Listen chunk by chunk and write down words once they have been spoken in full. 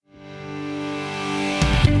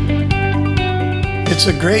It's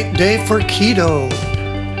a great day for keto.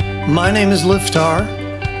 My name is Liftar,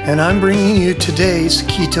 and I'm bringing you today's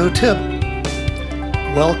keto tip.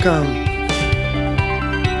 Welcome.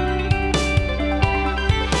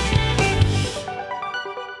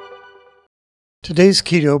 Today's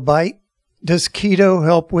keto bite. Does keto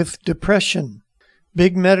help with depression?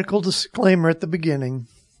 Big medical disclaimer at the beginning.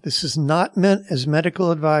 This is not meant as medical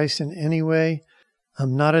advice in any way.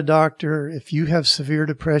 I'm not a doctor. If you have severe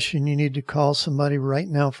depression, you need to call somebody right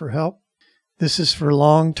now for help. This is for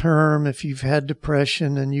long term. If you've had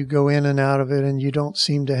depression and you go in and out of it and you don't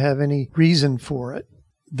seem to have any reason for it,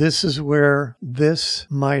 this is where this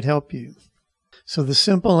might help you. So the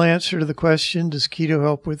simple answer to the question, does keto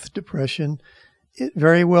help with depression? It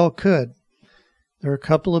very well could. There are a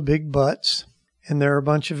couple of big buts, and there are a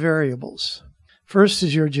bunch of variables. First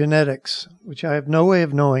is your genetics, which I have no way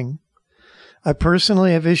of knowing. I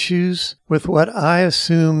personally have issues with what I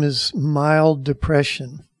assume is mild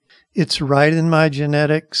depression. It's right in my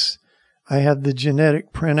genetics. I have the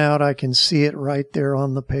genetic printout. I can see it right there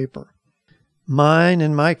on the paper. Mine,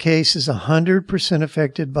 in my case, is 100%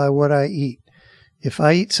 affected by what I eat. If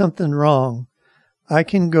I eat something wrong, I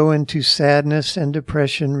can go into sadness and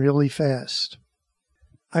depression really fast.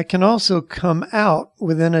 I can also come out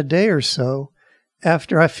within a day or so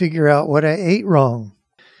after I figure out what I ate wrong.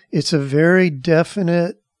 It's a very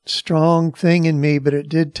definite, strong thing in me, but it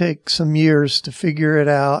did take some years to figure it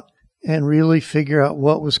out and really figure out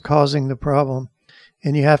what was causing the problem.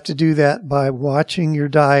 And you have to do that by watching your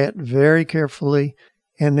diet very carefully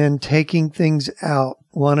and then taking things out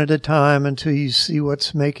one at a time until you see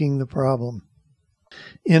what's making the problem.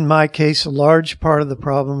 In my case, a large part of the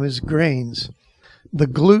problem is grains. The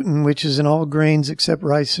gluten, which is in all grains except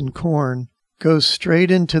rice and corn, goes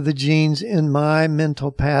straight into the genes in my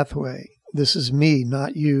mental pathway. This is me,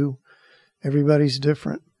 not you. Everybody's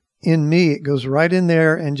different. In me, it goes right in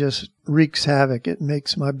there and just wreaks havoc. It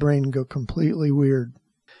makes my brain go completely weird.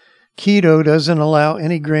 Keto doesn't allow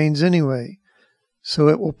any grains anyway, so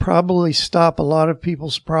it will probably stop a lot of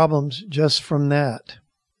people's problems just from that.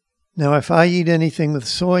 Now, if I eat anything with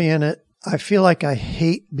soy in it, I feel like I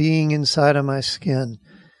hate being inside of my skin.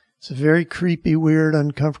 It's a very creepy, weird,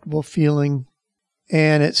 uncomfortable feeling.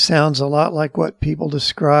 And it sounds a lot like what people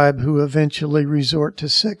describe who eventually resort to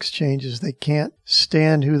sex changes. They can't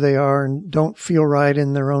stand who they are and don't feel right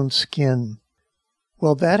in their own skin.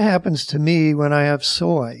 Well, that happens to me when I have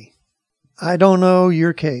soy. I don't know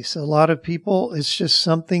your case. A lot of people, it's just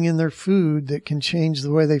something in their food that can change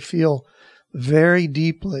the way they feel very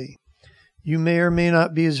deeply. You may or may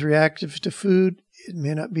not be as reactive to food. It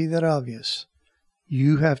may not be that obvious.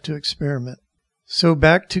 You have to experiment. So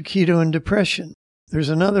back to keto and depression. There's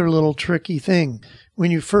another little tricky thing.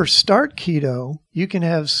 When you first start keto, you can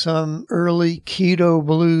have some early keto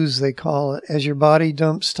blues, they call it, as your body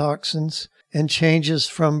dumps toxins and changes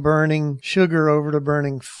from burning sugar over to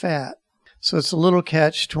burning fat. So it's a little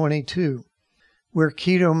catch-22. Where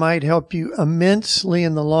keto might help you immensely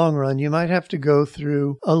in the long run, you might have to go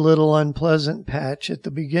through a little unpleasant patch at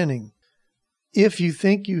the beginning. If you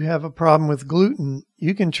think you have a problem with gluten,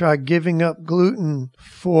 you can try giving up gluten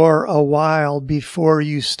for a while before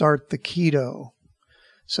you start the keto.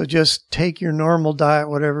 So just take your normal diet,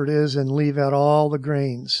 whatever it is, and leave out all the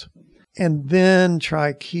grains. And then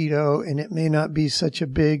try keto, and it may not be such a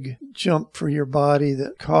big jump for your body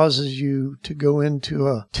that causes you to go into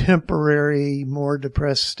a temporary, more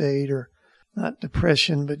depressed state, or not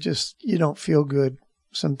depression, but just you don't feel good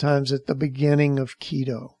sometimes at the beginning of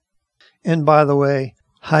keto. And by the way,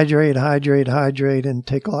 hydrate, and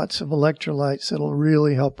take lots of electrolytes. It'll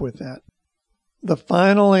really help with that. The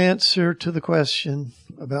final answer to the question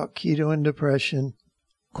about keto and depression,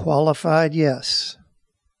 qualified yes.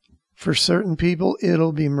 For certain people,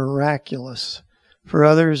 it'll be miraculous. For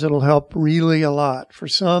others, it'll help really a lot. For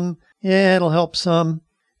some, it'll help some.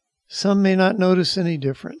 Some may not notice any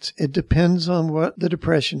difference. It depends on what the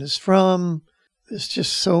depression is from. There's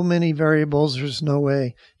just so many variables, there's no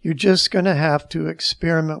way. You're just going to have to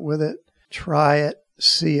experiment with it, try it,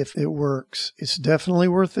 see if it works. It's definitely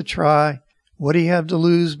worth a try. What do you have to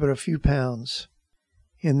lose but a few pounds?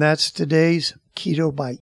 And that's today's Keto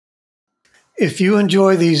Bite. If you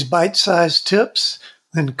enjoy these bite-sized tips,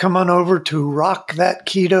 then come on over to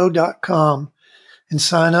rockthatketo.com and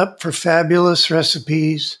sign up for fabulous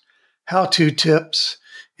recipes, how-to tips,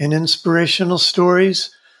 and inspirational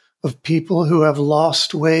stories of people who have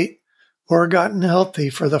lost weight or gotten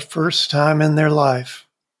healthy for the first time in their life.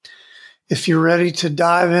 If you're ready to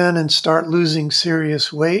dive in and start losing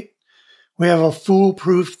serious weight, we have a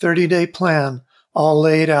foolproof 30-day plan all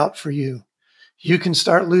laid out for you. You can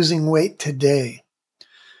start losing weight today.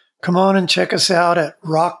 Come on and check us out at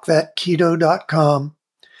rockthatketo.com,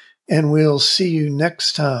 and we'll see you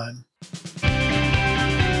next time.